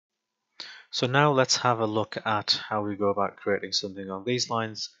So now let's have a look at how we go about creating something along these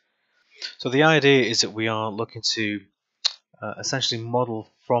lines. So the idea is that we are looking to essentially model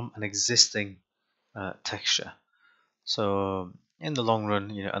from an existing texture. So in the long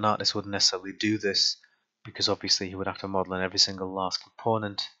run, an artist wouldn't necessarily do this because obviously he would have to model in every single last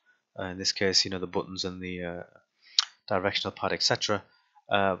component. In this case, the buttons and the directional pad, etc.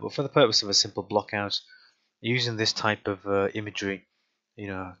 But for the purpose of a simple block out, using this type of imagery,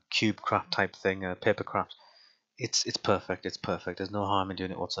 cube craft type thing, paper craft, it's perfect. It's perfect. There's no harm in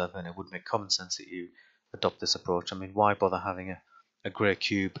doing it whatsoever, and it would make common sense that you adopt this approach. I mean, why bother having a grey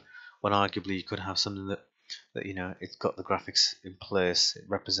cube when arguably you could have something that it's got the graphics in place. It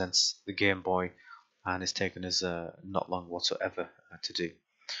represents the Game Boy, and it's taken us not long whatsoever to do.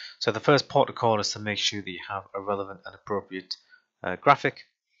 So the first protocol is to make sure that you have a relevant and appropriate graphic.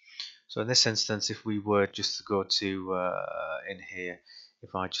 So in this instance, if we were just to go to in here,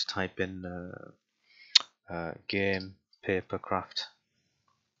 if I just type in game paper craft,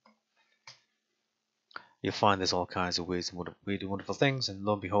 you'll find there's all kinds of weird and wonderful things, and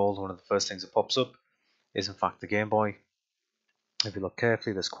lo and behold, one of the first things that pops up is in fact the Game Boy. If you look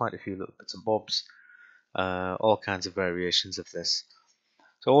carefully, there's quite a few little bits and bobs, all kinds of variations of this.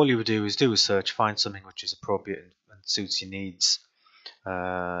 So all you would do is do a search, find something which is appropriate and suits your needs.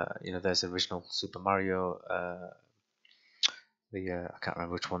 There's the original Super Mario, I can't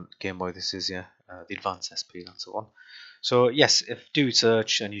remember which one Game Boy this is, the Advance SP, that's the one. So yes, do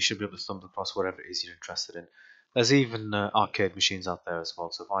search and you should be able to stumble across whatever it is you're interested in. There's even arcade machines out there as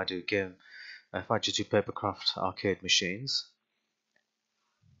well. So if I just do Papercraft arcade machines,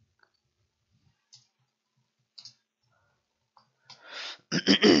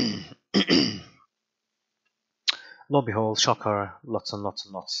 lo and behold, shock horror, lots and lots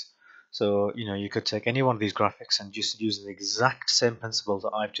and lots. So you could take any one of these graphics and just use the exact same principle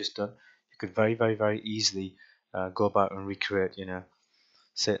that I've just done. You could very, very, very easily go about and recreate,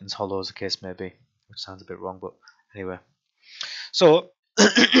 Satan's Hollow, as the case may be, which sounds a bit wrong, but anyway. So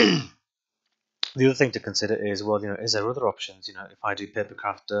the other thing to consider is, well, is there other options? If I do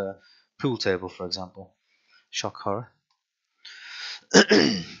Papercraft pool table, for example, shock horror.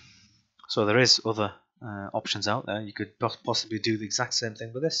 So there is other options out there. You could possibly do the exact same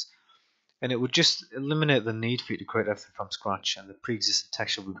thing with this, and it would just eliminate the need for you to create everything from scratch, and the pre-existing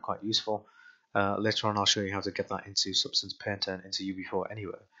texture would be quite useful. Later on I'll show you how to get that into Substance Painter and into UV4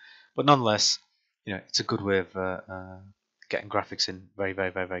 anyway. But nonetheless, it's a good way of getting graphics in very,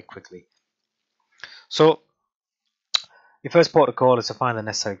 very, very, very quickly. So your first port of call is to find the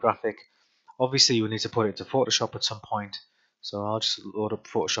necessary graphic. Obviously you will need to put it into Photoshop at some point, so I'll just load up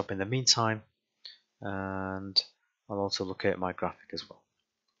Photoshop in the meantime, and I'll also locate my graphic as well.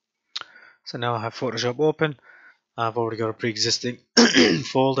 So now I have Photoshop open. I've already got a pre-existing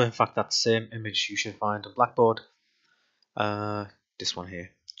folder. In fact, that same image you should find on Blackboard. This one here,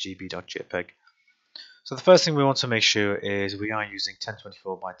 gb.jpg. So the first thing we want to make sure is we are using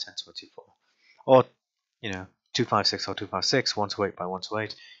 1024 by 1024, or 256 or 256, 128 by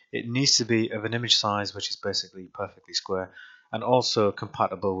 128. It needs to be of an image size which is basically perfectly square, and also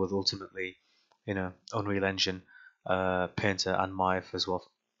compatible with ultimately, Unreal Engine, Painter, and Maya as well,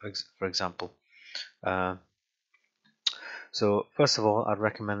 for example. So first of all, I'd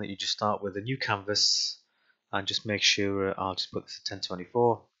recommend that you just start with a new canvas and just make sure I'll just put this at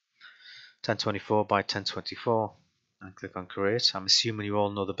 1024 by 1024 and click on create. I'm assuming you all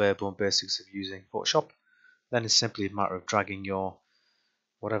know the bare bone basics of using Photoshop. Then it's simply a matter of dragging your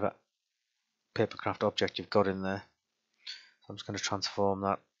whatever Papercraft object you've got in there. So I'm just going to transform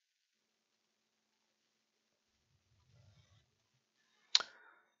that.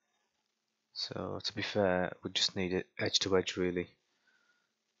 So to be fair, we just need it edge to edge really.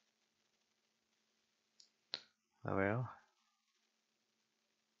 There we are.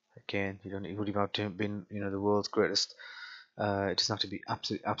 Again, you don't worry about being the world's greatest. It doesn't have to be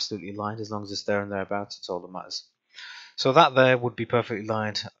absolutely lined. As long as it's there and thereabouts, it's all that matters. So that there would be perfectly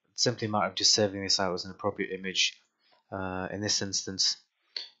lined. It's simply a matter of just saving this out as an appropriate image. In this instance,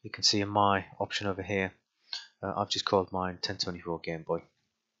 you can see in my option over here, I've just called mine 1024 Game Boy.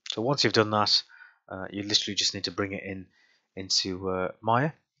 So once you've done that, you literally just need to bring it into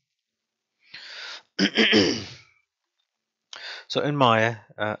Maya. So in Maya,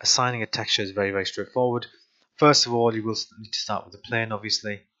 assigning a texture is very, very straightforward. First of all, you will need to start with the plane,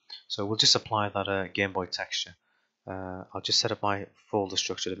 obviously. So we'll just apply that Game Boy texture. I'll just set up my folder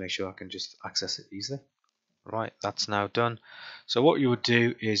structure to make sure I can just access it easily. Right, that's now done. So what you would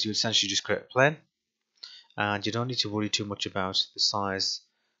do is you essentially just create a plane, and you don't need to worry too much about the size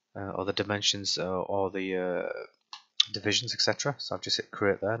or the dimensions or the divisions, etc. So I've just hit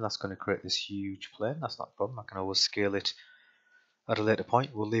create there, and that's going to create this huge plane. That's not a problem. I can always scale it at a later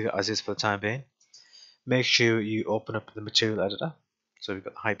point. We'll leave it as is for the time being. Make sure you open up the material editor. So we've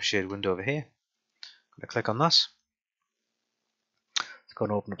got the Hypershade window over here. I'm going to click on that. It's going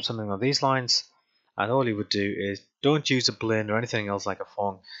to open up something on these lines, and all you would do is don't use a blend or anything else like a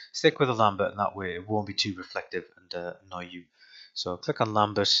Phong. Stick with a Lambert, and that way it won't be too reflective and annoy you. So click on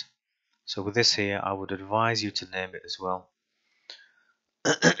Lambert. So with this here, I would advise you to name it as well.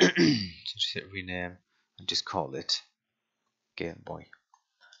 So just hit rename and just call it Game Boy.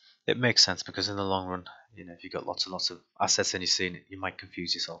 It makes sense because in the long run, you know, if you've got lots and lots of assets in your scene, you might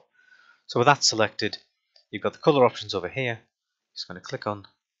confuse yourself. So with that selected, you've got the color options over here. Just going to click on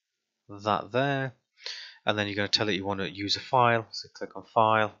that there, and then you're going to tell it you want to use a file. So click on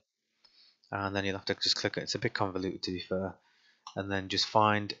File, and then you'll have to just click it. It's a bit convoluted, to be fair, and then just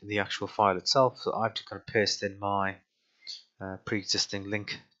find the actual file itself. So I've just got to paste in my pre-existing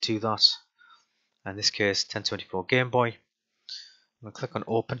link to that. In this case, 1024 Game Boy. I'm going to click on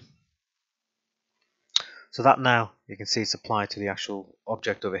Open. So that now you can see it's applied to the actual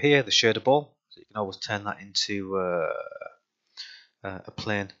object over here, the shader ball. So you can always turn that into a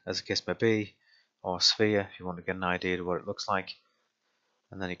plane, as the case may be, or a sphere if you want to get an idea of what it looks like.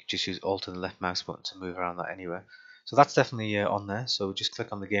 And then you can just use Alt and the left mouse button to move around that anywhere. So that's definitely on there. So just click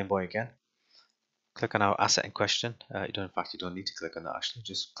on the Game Boy again. Click on our asset in question. In fact, you don't need to click on that actually.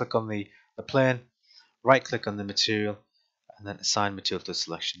 Just click on the plane, right click on the material, and then assign material to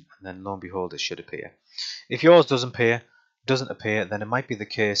selection. And then lo and behold, it should appear. If yours doesn't appear, then it might be the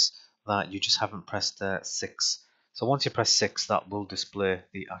case that you just haven't pressed 6. So once you press 6, that will display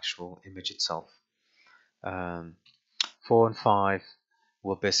the actual image itself. 4 and 5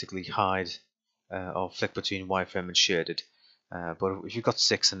 will basically hide or flick between wireframe and shaded. But if you've got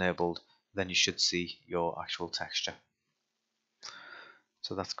 6 enabled, then you should see your actual texture.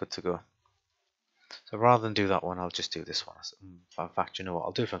 So that's good to go. So rather than do that one, I'll just do this one. In fact, you know what?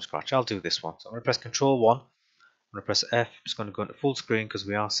 I'll do it from scratch. I'll do this one. So I'm going to press Control 1. I'm going to press F. I'm just going to go into full screen because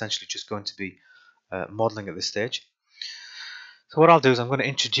we are essentially just going to be modeling at this stage. So what I'll do is I'm going to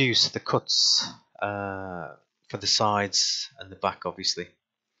introduce the cuts for the sides and the back, obviously.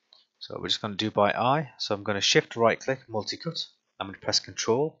 So we're just going to do by eye. So I'm going to shift right click, multi-cut. I'm going to press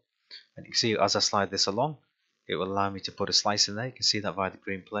Control. And you can see as I slide this along, it will allow me to put a slice in there. You can see that via the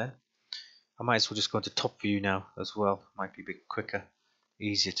green plane. I might as well just go into top view now as well. Might be a bit quicker,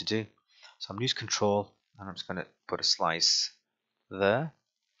 easier to do. So I'm going to use Control, and I'm just going to put a slice there,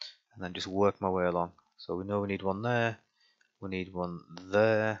 and then just work my way along. So we know we need one there, we need one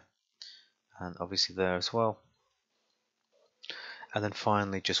there, and obviously there as well. And then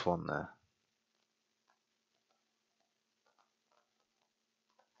finally just one there.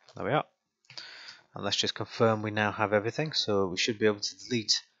 There we are. And let's just confirm we now have everything. So we should be able to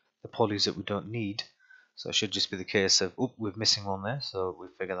delete the polys that we don't need. So it should just be the case of, oh, we're missing one there, so we'll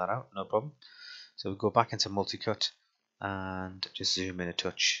figure that out, no problem. So we'll go back into multi-cut and just zoom in a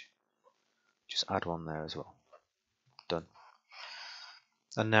touch. Just add one there as well. Done.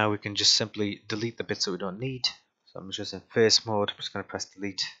 And now we can just simply delete the bits that we don't need. So I'm just in face mode. I'm just going to press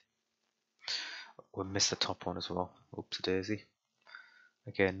delete. We'll miss the top one as well. Oopsie daisy.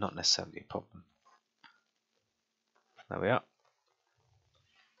 Again, not necessarily a problem. There we are.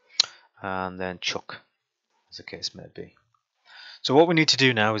 And then chuck, as the case may be. So what we need to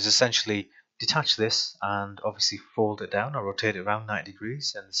do now is essentially detach this and obviously fold it down or rotate it around 90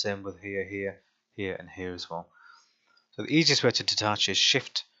 degrees, and the same with here, here, here, and here as well. So the easiest way to detach is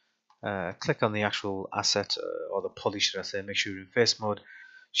shift, click on the actual asset or the poly, should I say, make sure you're in face mode,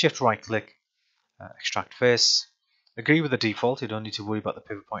 shift right click, extract face, agree with the default, you don't need to worry about the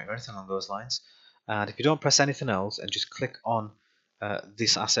pivot point or anything along those lines, and if you don't press anything else and just click on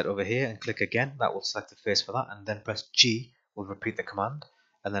this asset over here and click again, that will select the face for that, and then press G will repeat the command,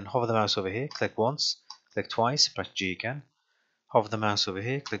 and then hover the mouse over here, click once, click twice, press G again, hover the mouse over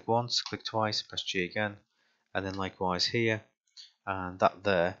here, click once, click twice, press G again, and then likewise here, and that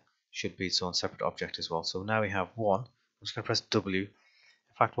there should be its own separate object as well. So now we have one. I'm just going to press W.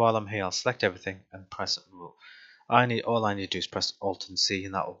 In fact, while I'm here, I'll select everything and press all I need to do is press Alt and C,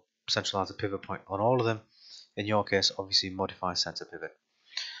 and that will centralize the pivot point on all of them. In your case, obviously modify center pivot.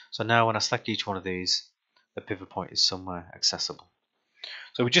 So now when I select each one of these, the pivot point is somewhere accessible.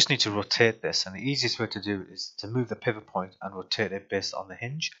 So we just need to rotate this, and the easiest way to do it is to move the pivot point and rotate it based on the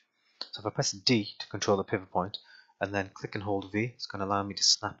hinge. So if I press D to control the pivot point and then click and hold V, it's going to allow me to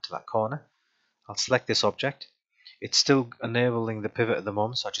snap to that corner. I'll select this object. It's still enabling the pivot at the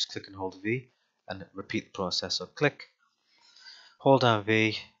moment, so I just click and hold V and repeat the process. So click, hold down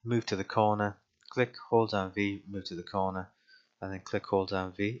V, move to the corner, click, hold down V, move to the corner, and then click, hold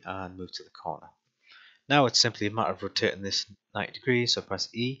down V, and move to the corner. Now it's simply a matter of rotating this 90 degrees, so press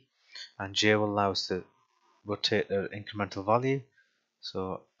E, and J will allow us to rotate the incremental value.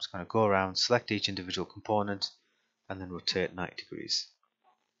 So I'm just going to go around, select each individual component, and then rotate 90 degrees.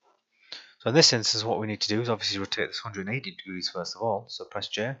 So in this instance, what we need to do is obviously rotate this 180 degrees first of all. So press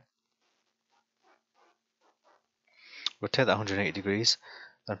J, rotate that 180 degrees,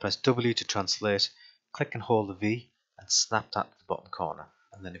 then press W to translate, click and hold the V, and snap that to the bottom corner.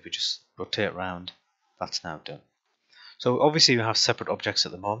 And then if we just rotate around, that's now done. So obviously we have separate objects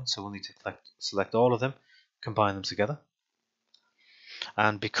at the moment, so we'll need to select all of them, combine them together.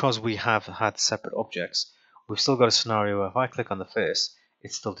 And because we have had separate objects, we've still got a scenario where if I click on the face,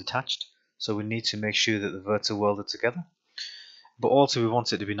 it's still detached. So we need to make sure that the verts are welded together. But also we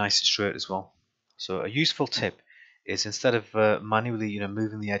want it to be nice and straight as well. So a useful tip is instead of manually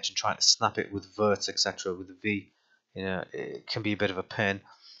moving the edge and trying to snap it with verts, etc., with the V, it can be a bit of a pain.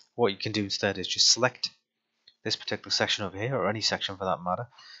 What you can do instead is just select this particular section over here, or any section for that matter,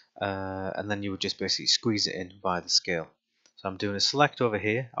 and then you would just basically squeeze it in via the scale. So I'm doing a select over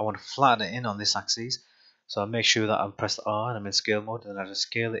here. I want to flatten it in on this axis, so I make sure that I'm pressed R and I'm in scale mode, and then I just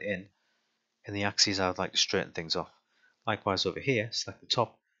scale it in the axes I would like to straighten things off. Likewise over here, select the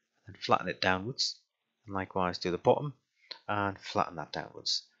top and flatten it downwards, and likewise do the bottom and flatten that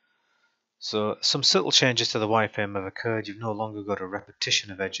downwards. So some subtle changes to the wireframe have occurred. You've no longer got a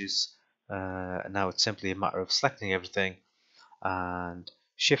repetition of edges, and now it's simply a matter of selecting everything and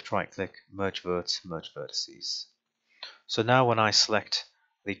shift right click, merge verts, merge vertices. So now when I select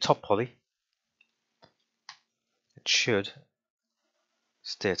the top poly, it should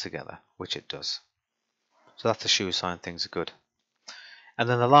stay together, which it does. So that's the shoe sign things are good. And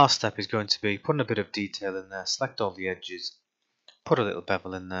then the last step is going to be putting a bit of detail in there, select all the edges, put a little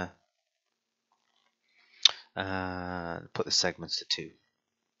bevel in there, and put the segments to 2.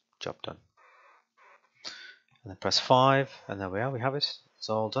 Job done. And then press 5, and there we are, we have it. It's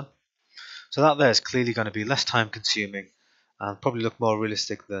all done. So that there is clearly going to be less time consuming and probably look more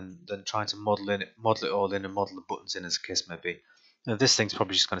realistic than trying to model it all in and model the buttons in, as the case may be. This thing's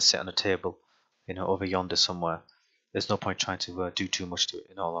probably just going to sit on a table, over yonder somewhere. There's no point trying to do too much to it,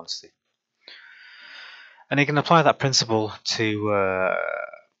 in all honesty. And you can apply that principle to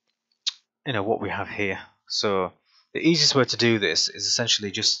what we have here. So the easiest way to do this is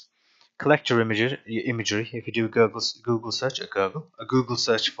essentially just collect your imagery. If you do a Google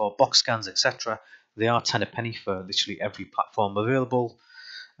search for box scans, etc., they are 10 a penny for literally every platform available.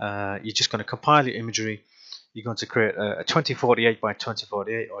 You're just going to compile your imagery. You're going to create a 2048 by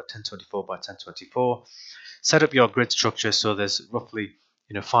 2048 or a 1024 by 1024. Set up your grid structure so there's roughly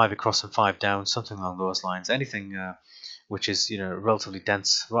 5 across and 5 down, something along those lines. Anything which is relatively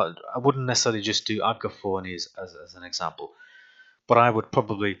dense. Well, I wouldn't necessarily just do. I've got 4 in as an example, but I would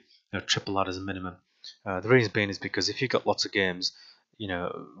probably triple that as a minimum. The reason being is because if you've got lots of games,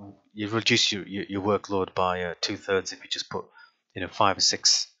 you reduce your workload by 2/3 if you just put 5 or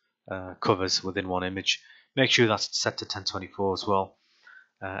 6 covers within one image. Make sure that's set to 1024 as well,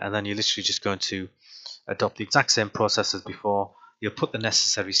 and then you're literally just going to adopt the exact same process as before. You'll put the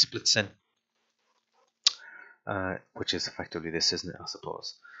necessary splits in, which is effectively this, isn't it, I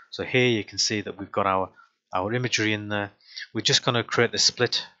suppose. So here you can see that we've got our imagery in there. We're just going to create the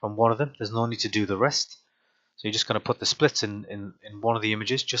split from one of them. There's no need to do the rest. So you're just going to put the splits in one of the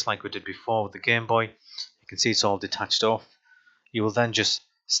images, just like we did before with the Game Boy. You can see it's all detached off. You will then just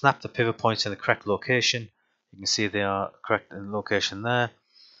snap the pivot points in the correct location. You can see they are correct in location there.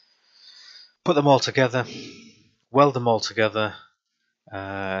 Put them all together, weld them all together,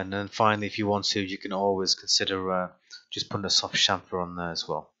 and then finally, if you want to, you can always consider just putting a soft chamfer on there as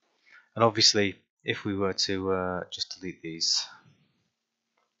well. And obviously, if we were to just delete these,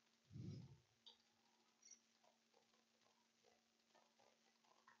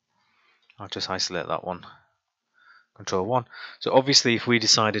 I'll just isolate that one. Control 1. So obviously, if we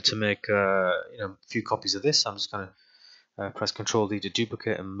decided to make a few copies of this, I'm just going to press Control D to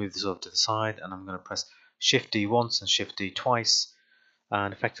duplicate and move this over to the side, and I'm going to press Shift D once and Shift D twice,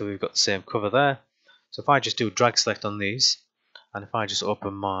 and effectively we've got the same cover there. So if I just do a drag select on these, and if I just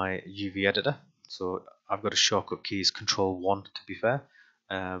open my UV editor, so I've got a shortcut key is Control 1 to be fair,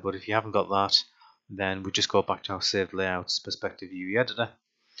 but if you haven't got that, then we just go back to our saved layouts perspective UV editor.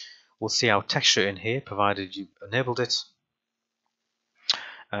 We'll see our texture in here, provided you've enabled it.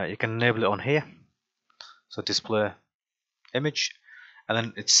 You can enable it on here, so display image, and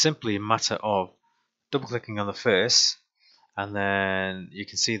then it's simply a matter of double clicking on the face, and then you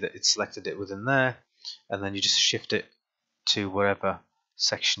can see that it's selected it within there, and then you just shift it to wherever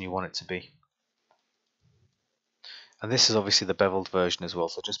section you want it to be. And this is obviously the beveled version as well,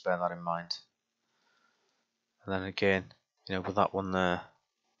 so just bear that in mind. And then again, with that one there,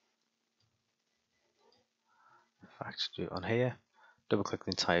 in fact, do it on here, double click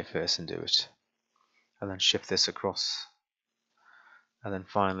the entire face and do it. And then shift this across. And then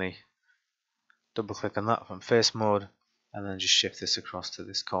finally, double click on that from face mode, and then just shift this across to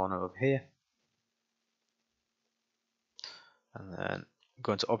this corner over here. And then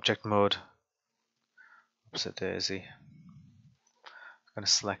go into object mode, opposite daisy. I'm going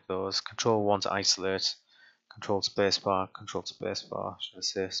to select those, control 1 to isolate, control spacebar, should I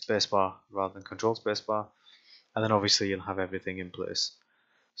say spacebar rather than control spacebar, and then obviously you'll have everything in place.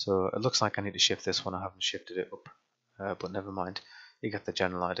 So it looks like I need to shift this one, I haven't shifted it up, but never mind, you get the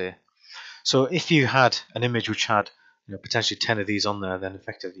general idea. So if you had an image which had potentially 10 of these on there, then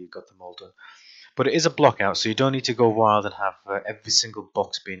effectively you've got them all done. But it is a block out, so you don't need to go wild and have every single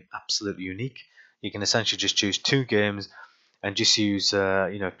box being absolutely unique. You can essentially just choose 2 games and just use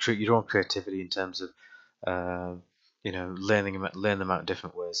your own creativity in terms of laying them out in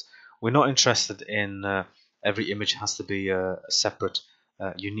different ways. We're not interested in every image has to be a separate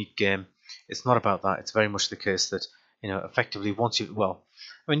unique game. It's not about that. It's very much the case that effectively once use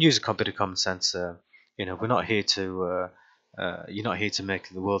a bit of common sense. We're not here to you're not here to make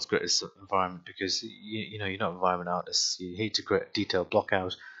the world's greatest environment, because you're not environment artists. You're here to create a detailed block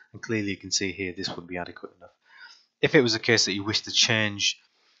out, and clearly you can see here this would be adequate enough. If it was a case that you wish to change,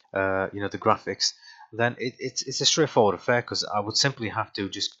 the graphics, then it's a straightforward affair, because I would simply have to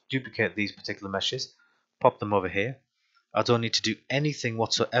just duplicate these particular meshes, pop them over here. I don't need to do anything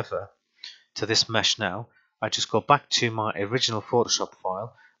whatsoever to this mesh now. I just go back to my original Photoshop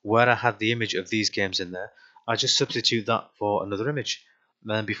file where I had the image of these games in there. I just substitute that for another image,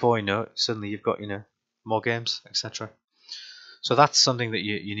 and then before you know it, suddenly you've got more games, etc. So that's something that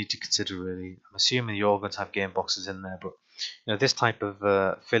you need to consider really. I'm assuming you're all going to have game boxes in there, but this type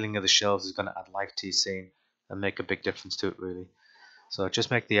of filling of the shelves is going to add life to your scene and make a big difference to it really. So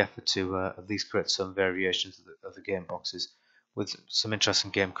just make the effort to at least create some variations of the game boxes with some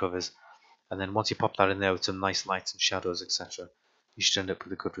interesting game covers, and then once you pop that in there with some nice lights and shadows, etc., you should end up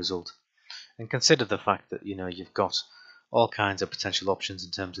with a good result. And consider the fact that you've got all kinds of potential options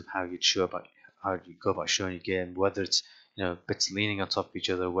in terms of how you go about showing your game, whether it's bits leaning on top of each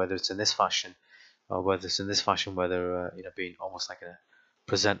other, whether it's in this fashion, or whether it's in this fashion where they're being almost like a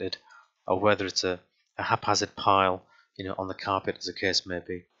presented, or whether it's a haphazard pile on the carpet, as the case may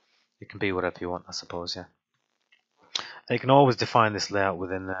be. It can be whatever you want, I suppose. Yeah. And you can always define this layout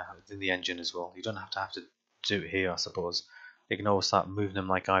within the engine as well. You don't have to do it here, I suppose. You can always start moving them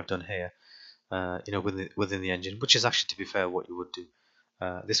like I've done here, within the engine, which is actually, to be fair, what you would do.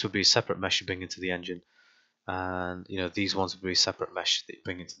 This would be a separate mesh you bring into the engine, and these ones would be a separate mesh that you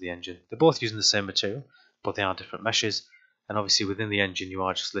bring into the engine. They're both using the same material, but they are different meshes. And obviously within the engine, you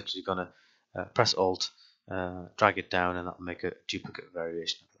are just literally going to press Alt, drag it down, and that will make a duplicate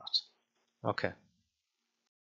variation of that. Okay.